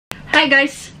Hi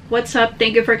guys! What's up?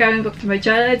 Thank you for coming back to my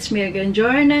channel. It's me again,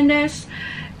 Hernandez.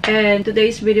 And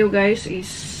today's video guys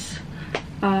is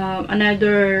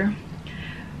another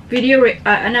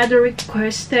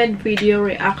requested video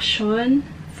reaction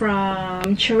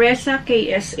from Cheresa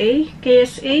KSA,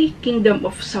 Kingdom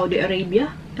of Saudi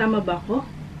Arabia. Tama ba ko?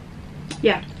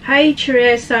 Yeah. Hi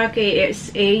Cheresa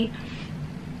KSA.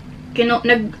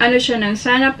 Ano siya nang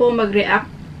sana po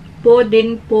mag-react po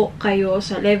din po kayo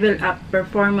sa level up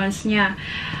performance niya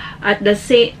at the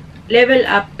same level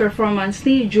up performance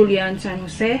ni Julian San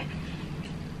Jose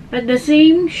at the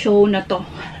same show na to.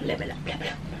 Level up.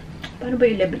 Paano ba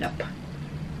yung level up?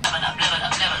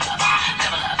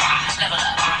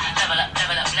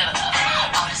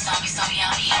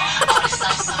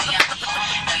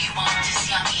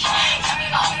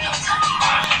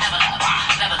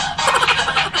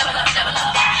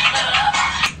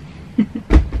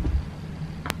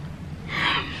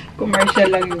 Commercial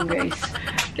lang yun guys.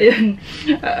 Ayun.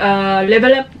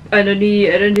 Level up ni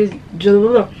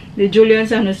Julian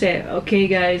San Jose. Okay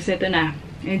guys, ito na.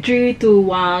 In 3, 2,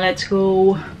 1, let's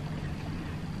go.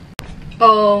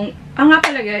 Nga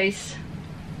pala guys.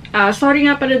 Sorry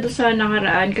nga pala doon sa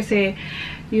nakaraan kasi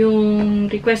yung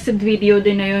requested video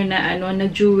din na yun na na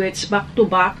duets back to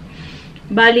back.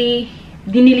 Bali,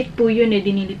 dinilit po yun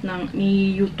dinilit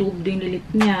ni YouTube, dinilit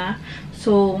niya.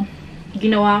 So,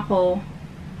 ginawa ko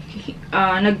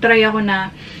nagtry ako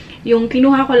na yung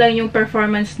kinuha ko lang yung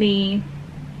performance ni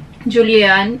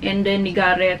Julian and then ni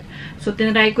Garrett. So,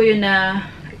 tinry ko yun na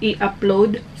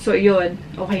i-upload. So, yun.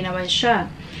 Okay naman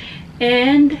siya.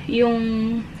 And,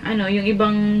 yung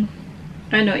ibang,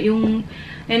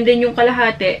 and then yung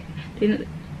kalahati,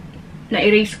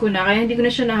 na-erase ko na. Kaya hindi ko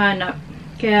na siya nahanap.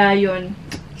 Kaya, yun.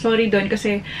 Sorry doon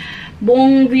kasi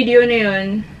buong video na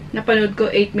yun, napanood ko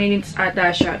 8 minutes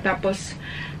ata siya. Tapos,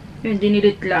 yun,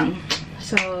 dinilit lang.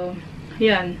 So,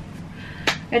 yan.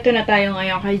 Ito na tayo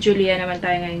ngayon. Kay Julia naman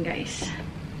tayo ngayon, guys.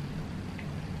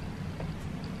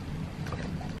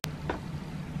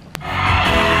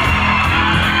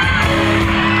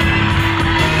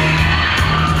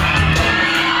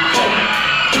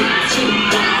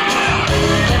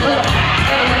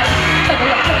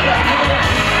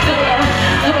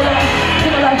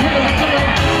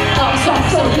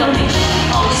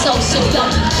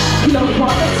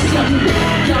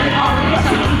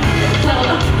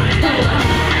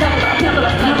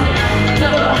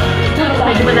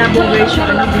 Medyo malabo guys yung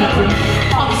video.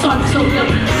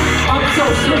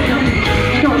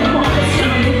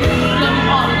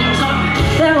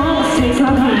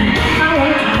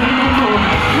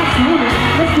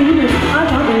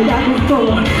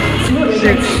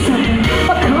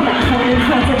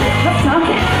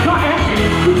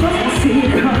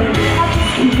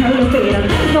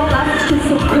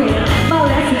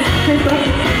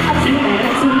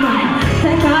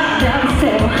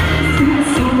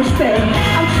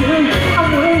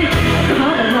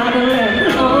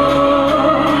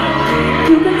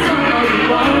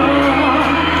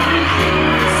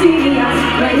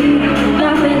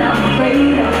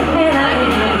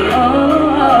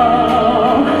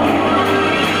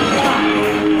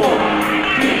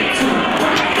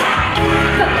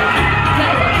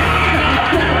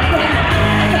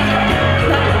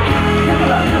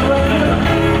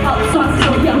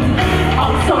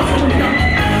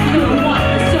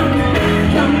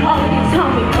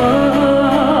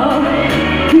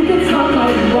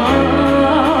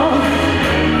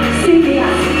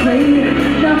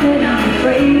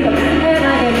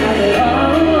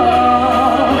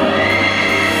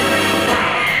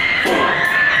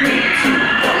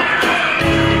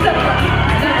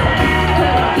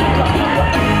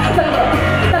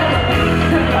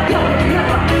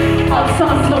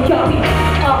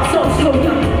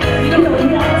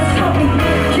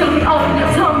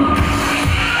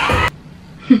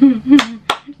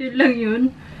 Yun lang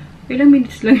yun. Ilang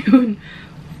minutes lang yun?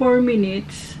 4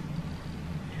 minutes.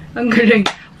 Ang galing.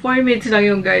 4 minutes lang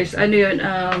yun guys. Ano yun?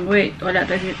 Wait. Wala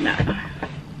tayo na.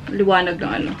 Liwanag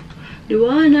ng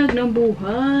liwanag ng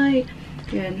buhay.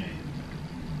 Yan.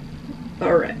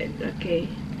 Alright. Okay.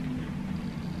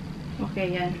 Okay,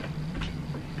 yan.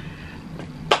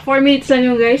 4 minutes lang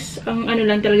yun guys. Ang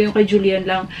lang talaga yung kay Julian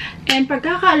lang. And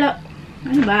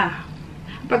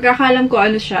pagkakaalam ko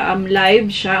siya, live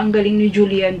siya. Ang galing ni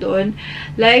Julian doon.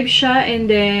 Live siya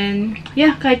and then,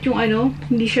 yeah, kahit yung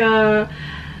hindi siya,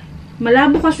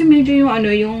 malabo kasi medyo yung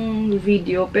yung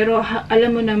video. Pero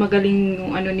alam mo na magaling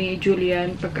yung ni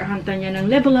Julian. Pagkakanta niya ng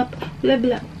level up.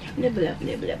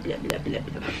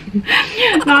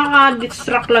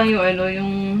 Nakaka-distract lang yung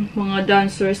yung mga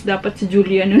dancers. Dapat si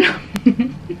Julian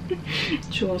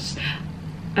Diyos.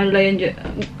 ano lang yun,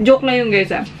 joke lang yun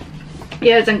guys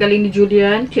Yes, ang galing ni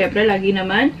Julian. Siyempre, lagi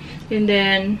naman. And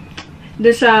then,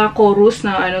 doon sa chorus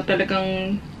na ano,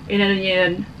 talagang, inano niya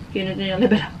yan. Inano niya,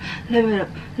 level up, level up,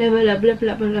 level up, level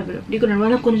up, level up. Di ko na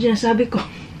alam kung ano sinasabi ko.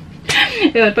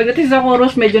 Yun, pagdating sa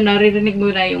chorus, medyo naririnig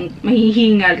mo na yung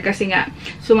mahihingal. Kasi nga,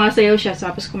 sumasayaw siya,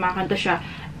 tapos kumakanta siya.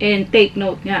 And take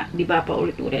note nga, di ba,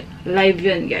 paulit-ulit. Live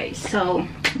yun, guys. So,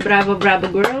 bravo, bravo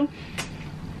girl.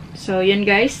 So, yun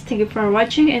guys. Thank you for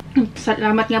watching. And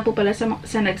salamat nga po pala sa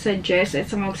nag-suggest. At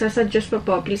sa magsasuggest pa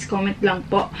po, please comment lang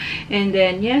po. And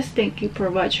then, yes, thank you for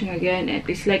watching again. And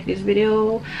please like this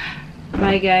video.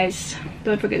 Bye guys.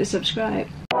 Don't forget to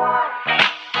subscribe.